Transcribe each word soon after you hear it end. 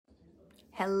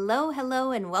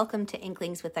Hello, and welcome to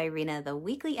Inklings with Irina, the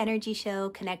weekly energy show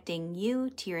connecting you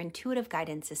to your intuitive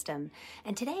guidance system.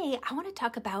 And today I want to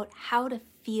talk about how to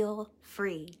feel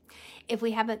free. If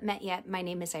we haven't met yet, my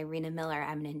name is Irina Miller.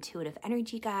 I'm an intuitive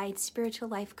energy guide, spiritual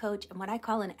life coach, and what I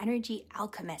call an energy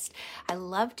alchemist. I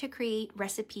love to create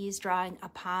recipes drawing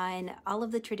upon all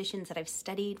of the traditions that I've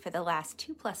studied for the last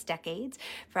 2+ decades,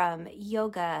 from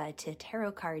yoga to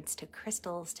tarot cards to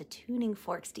crystals to tuning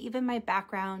forks to even my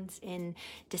backgrounds in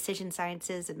decision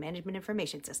sciences and management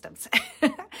information systems.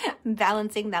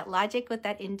 Balancing that logic with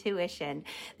that intuition.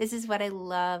 This is what I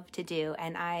love to do,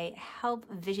 and I help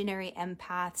visionary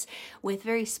empaths with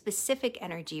very specific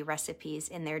energy recipes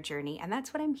in their journey, and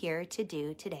that's what I'm here to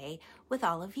do today with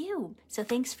all of you. So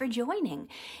thanks for joining.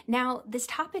 Now, this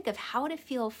topic of how to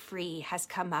feel free has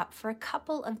come up for a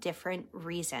couple of different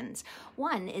reasons.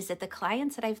 One is that the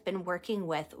clients that I've been working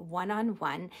with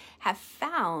one-on-one have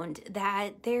found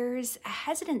that there's a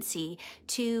hesitancy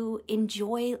to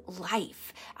enjoy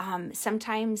life.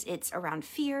 Sometimes it's around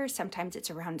fear, sometimes it's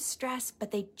around stress,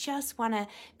 but they just want to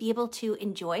be able to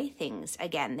enjoy things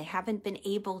again. They haven't been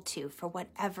able to for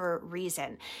whatever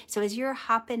reason. So as you're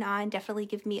hopping on, definitely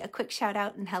give me a quick shout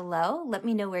out and hello. Let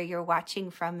me know where you're watching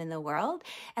from in the world,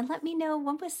 and let me know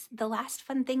what was the last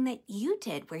fun thing that you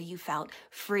did where you felt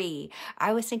free. I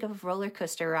always think of roller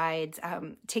coaster rides.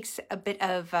 Takes a bit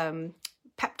of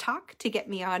pep talk to get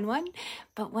me on one.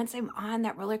 But once I'm on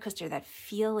that roller coaster, that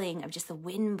feeling of just the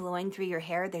wind blowing through your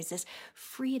hair, there's this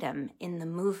freedom in the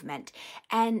movement.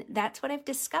 And that's what I've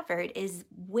discovered is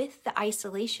with the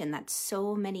isolation that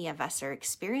so many of us are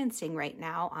experiencing right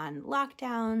now on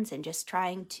lockdowns and just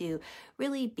trying to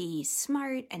really be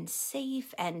smart and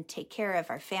safe and take care of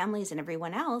our families and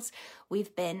everyone else,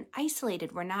 we've been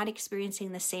isolated. We're not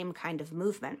experiencing the same kind of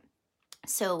movement.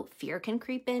 So fear can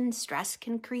creep in, stress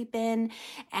can creep in.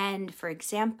 And for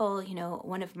example,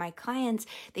 one of my clients,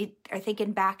 they are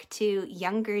thinking back to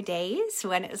younger days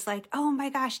when it was like, oh my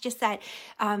gosh, just that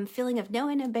feeling of no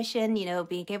inhibition,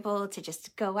 being able to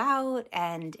just go out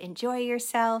and enjoy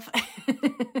yourself,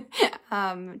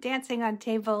 dancing on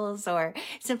tables or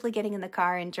simply getting in the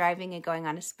car and driving and going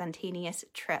on a spontaneous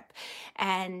trip.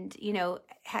 And,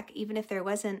 heck, even if there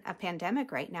wasn't a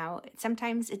pandemic right now,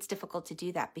 sometimes it's difficult to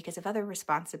do that because of other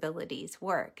responsibilities,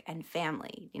 work and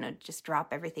family, just drop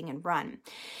everything and run.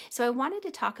 So I wanted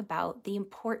to talk about the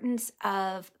importance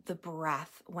of the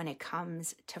breath when it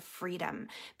comes to freedom,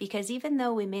 because even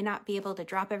though we may not be able to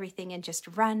drop everything and just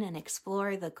run and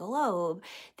explore the globe,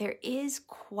 there is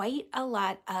quite a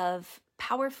lot of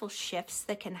powerful shifts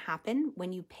that can happen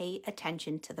when you pay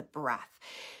attention to the breath.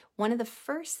 One of the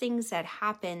first things that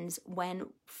happens when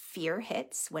fear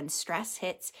hits, when stress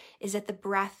hits, is that the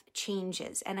breath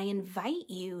changes. And I invite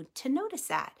you to notice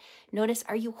that. Notice,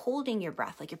 are you holding your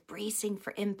breath like you're bracing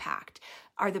for impact?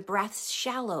 Are the breaths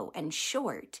shallow and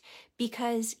short?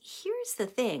 Because here's the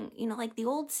thing, like the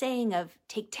old saying of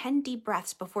take 10 deep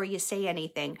breaths before you say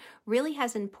anything really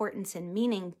has importance and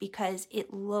meaning because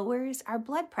it lowers our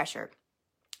blood pressure.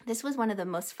 This was one of the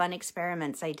most fun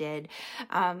experiments I did.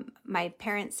 My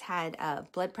parents had a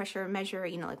blood pressure measure,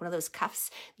 like one of those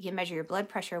cuffs you can measure your blood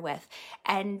pressure with.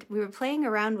 And we were playing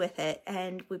around with it,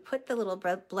 and we put the little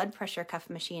blood pressure cuff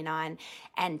machine on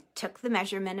and took the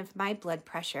measurement of my blood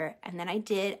pressure. And then I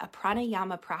did a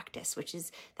pranayama practice, which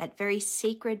is that very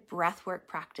sacred breathwork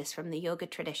practice from the yoga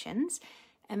traditions.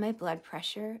 And my blood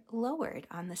pressure lowered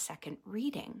on the second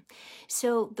reading.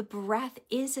 So the breath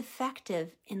is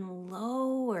effective in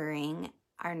lowering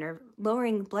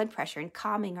blood pressure and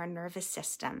calming our nervous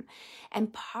system.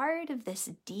 And part of this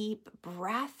deep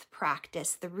breath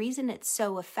practice, the reason it's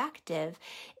so effective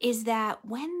is that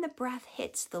when the breath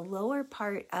hits the lower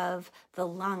part of the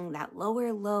lung, that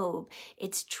lower lobe,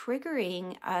 it's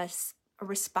triggering us a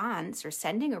response or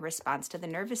sending a response to the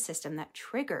nervous system that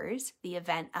triggers the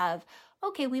event of,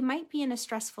 okay, we might be in a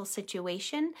stressful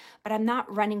situation, but I'm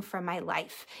not running from my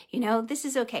life. This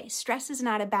is okay. Stress is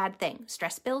not a bad thing.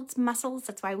 Stress builds muscles.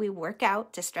 That's why we work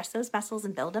out, to stress those muscles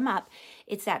and build them up.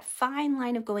 It's that fine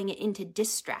line of going into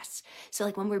distress. So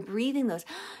like when we're breathing those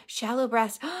shallow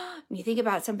breaths, and you think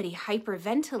about somebody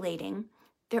hyperventilating,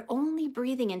 they're only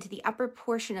breathing into the upper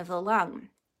portion of the lung.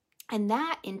 And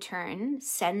that, in turn,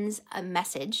 sends a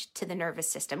message to the nervous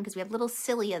system, because we have little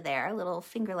cilia there, little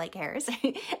finger-like hairs,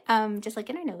 just like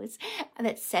in our nose,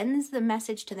 that sends the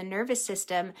message to the nervous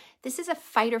system, this is a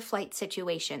fight or flight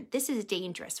situation. This is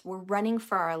dangerous. We're running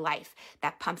for our life.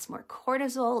 That pumps more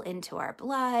cortisol into our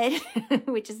blood,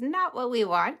 which is not what we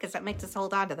want, because that makes us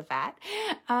hold on to the fat.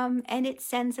 And it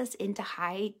sends us into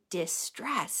high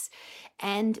distress.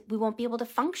 And we won't be able to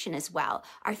function as well.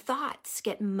 Our thoughts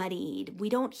get muddied. We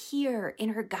don't hear hear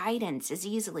inner guidance as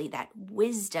easily, that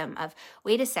wisdom of,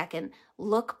 wait a second,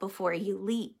 look before you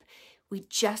leap. We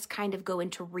just kind of go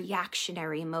into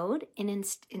reactionary mode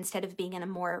instead of being in a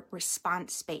more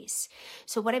response space.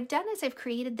 So what I've done is I've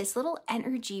created this little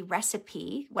energy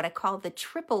recipe, what I call the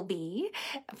triple B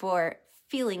for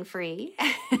feeling free.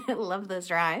 Love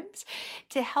those rhymes,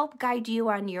 to help guide you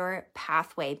on your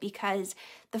pathway, because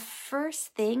the first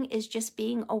thing is just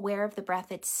being aware of the breath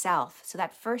itself. So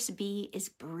that first B is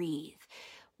breathe.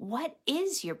 What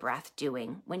is your breath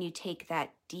doing when you take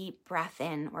that deep breath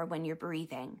in or when you're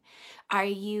breathing? Are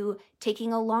you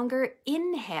taking a longer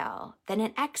inhale than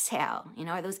an exhale?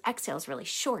 Are those exhales really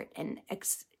short and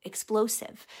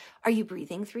explosive? Are you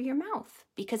breathing through your mouth?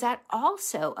 Because that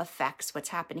also affects what's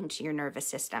happening to your nervous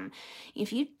system.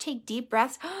 If you take deep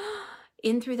breaths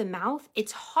in through the mouth,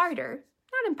 it's harder,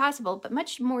 not impossible, but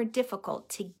much more difficult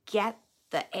to get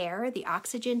the air, the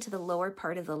oxygen, to the lower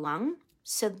part of the lung.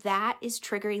 So that is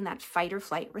triggering that fight or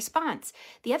flight response.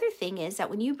 The other thing is that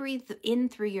when you breathe in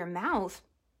through your mouth,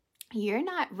 you're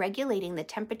not regulating the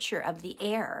temperature of the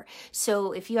air.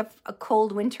 So if you have a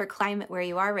cold winter climate where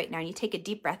you are right now, and you take a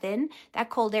deep breath in, that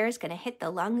cold air is going to hit the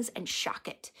lungs and shock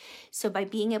it. So by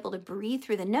being able to breathe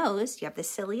through the nose, you have the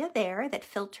cilia there that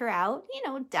filter out,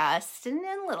 dust and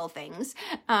little things,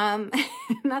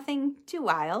 nothing too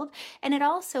wild. And it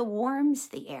also warms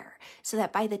the air so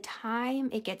that by the time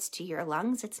it gets to your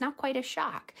lungs, it's not quite a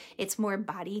shock. It's more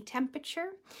body temperature.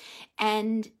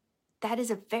 And that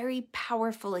is a very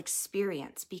powerful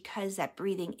experience, because that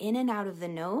breathing in and out of the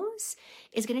nose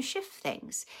is going to shift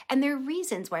things. And there are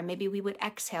reasons why maybe we would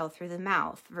exhale through the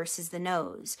mouth versus the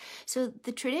nose. So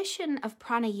the tradition of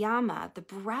pranayama, the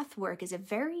breath work, is a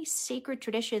very sacred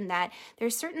tradition that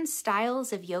there's certain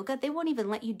styles of yoga, they won't even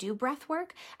let you do breath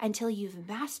work until you've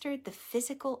mastered the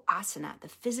physical asana, the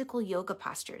physical yoga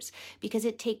postures, because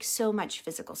it takes so much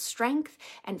physical strength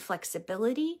and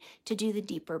flexibility to do the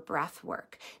deeper breath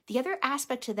work. The other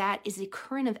aspect to that is the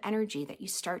current of energy that you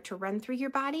start to run through your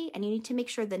body, and you need to make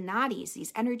sure the nadis,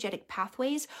 these energetic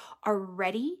pathways, are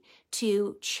ready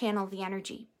to channel the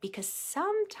energy, because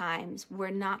sometimes we're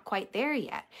not quite there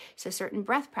yet. So certain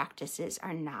breath practices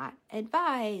are not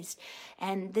advised.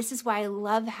 And this is why I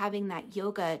love having that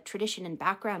yoga tradition and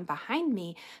background behind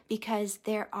me, because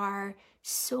there are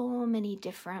so many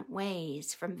different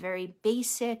ways, from very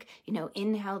basic,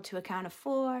 inhale to a count of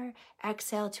 4,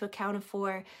 exhale to a count of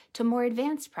 4, to more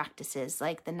advanced practices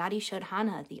like the Nadi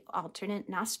Shodhana, the alternate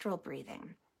nostril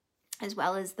breathing, as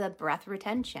well as the breath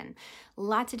retention.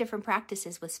 Lots of different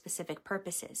practices with specific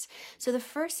purposes. So the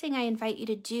first thing I invite you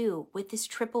to do with this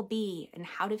triple B and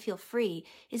how to feel free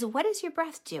is, what is your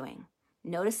breath doing?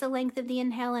 Notice the length of the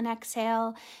inhale and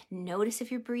exhale. Notice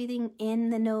if you're breathing in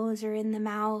the nose or in the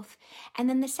mouth. And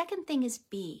then the second thing is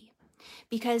B,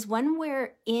 because when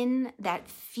we're in that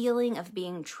feeling of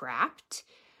being trapped,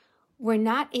 we're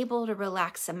not able to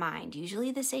relax the mind.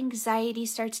 Usually this anxiety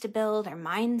starts to build, our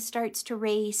mind starts to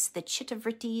race, the chitta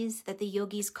vrittis that the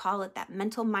yogis call it, that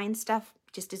mental mind stuff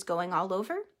just is going all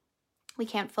over. We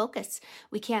can't focus.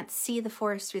 We can't see the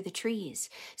forest through the trees.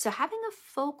 So having a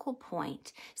focal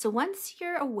point. So once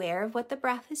you're aware of what the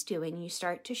breath is doing, you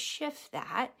start to shift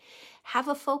that. Have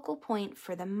a focal point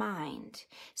for the mind.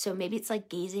 So maybe it's like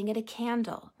gazing at a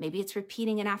candle. Maybe it's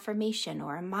repeating an affirmation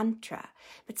or a mantra,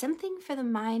 but something for the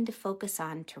mind to focus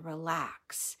on, to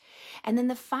relax. And then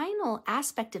the final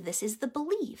aspect of this is the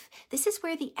belief. This is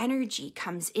where the energy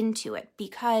comes into it,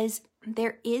 because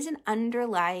there is an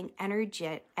underlying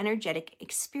energetic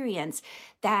experience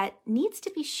that needs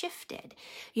to be shifted.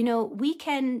 We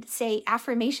can say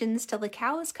affirmations till the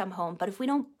cows come home, but if we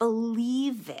don't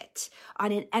believe it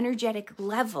on an energetic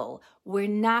level, we're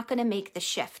not going to make the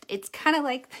shift. It's kind of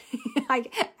like,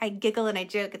 I giggle and I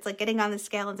joke. It's like getting on the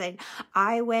scale and saying,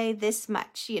 I weigh this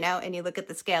much, and you look at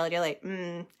the scale and you're like,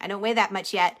 I don't weigh that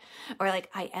much yet. Or like,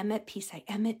 I am at peace. I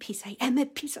am at peace. I am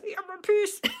at peace. I am at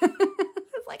peace.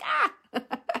 It's like,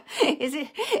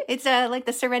 it's like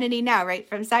the Serenity Now, right?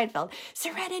 From Seinfeld.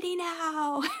 Serenity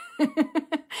now.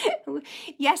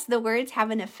 Yes, the words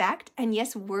have an effect, and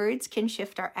yes, words can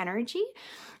shift our energy,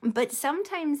 but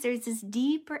sometimes there's this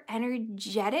deeper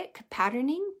energetic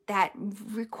patterning that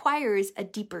requires a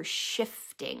deeper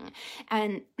shifting,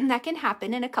 and that can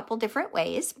happen in a couple different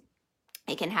ways.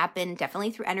 It can happen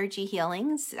definitely through energy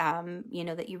healings,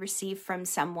 that you receive from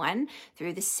someone,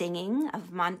 through the singing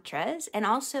of mantras, and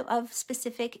also of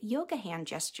specific yoga hand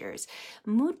gestures,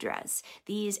 mudras,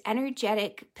 these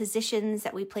energetic positions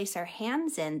that we place our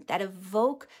hands in that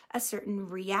evoke a certain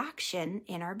reaction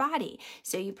in our body.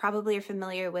 So you probably are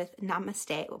familiar with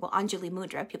Namaste. Well, Anjali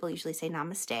Mudra, people usually say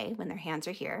Namaste when their hands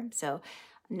are here. So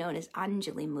known as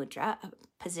Anjali Mudra, a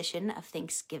position of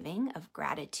thanksgiving, of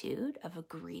gratitude, of a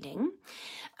greeting.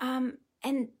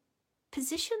 And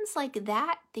positions like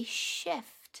that, they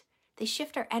shift. They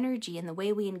shift our energy and the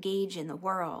way we engage in the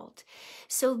world.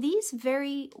 So these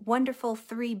very wonderful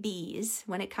 3 Bs,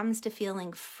 when it comes to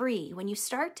feeling free, when you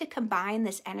start to combine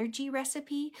this energy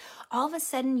recipe, all of a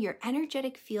sudden your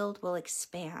energetic field will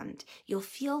expand. You'll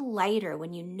feel lighter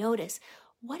when you notice,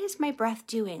 what is my breath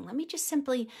doing? Let me just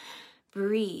simply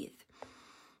breathe.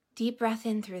 Deep breath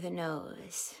in through the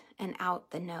nose and out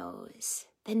the nose.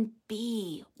 Then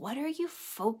B, what are you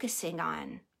focusing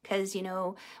on? Because,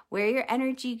 where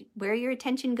your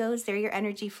attention goes, there your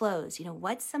energy flows.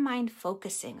 What's the mind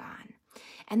focusing on?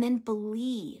 And then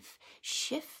believe.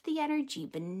 Shift the energy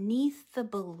beneath the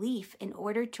belief in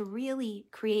order to really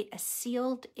create a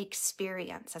sealed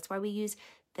experience. That's why we use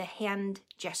the hand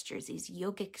gestures, these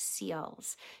yogic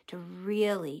seals, to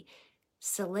really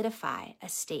solidify a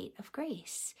state of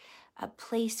grace, a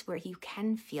place where you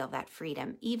can feel that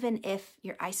freedom, even if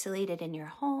you're isolated in your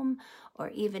home, or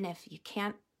even if you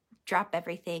can't drop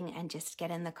everything and just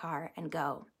get in the car and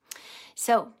go.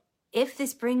 So if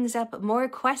this brings up more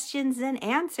questions than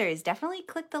answers, definitely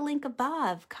click the link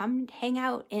above. Come hang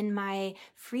out in my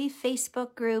free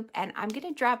Facebook group, and I'm going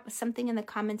to drop something in the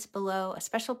comments below, a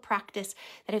special practice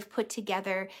that I've put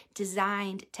together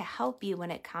designed to help you when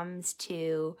it comes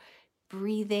to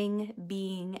breathing,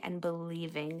 being, and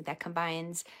believing, that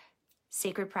combines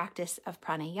sacred practice of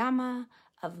pranayama,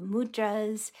 of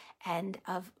mudras, and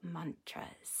of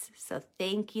mantras. So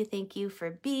thank you for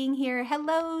being here.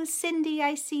 Hello, Cindy,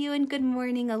 I see you, and good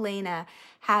morning, Elena.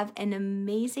 Have an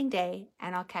amazing day,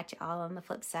 and I'll catch you all on the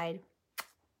flip side.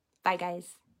 Bye,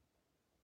 guys.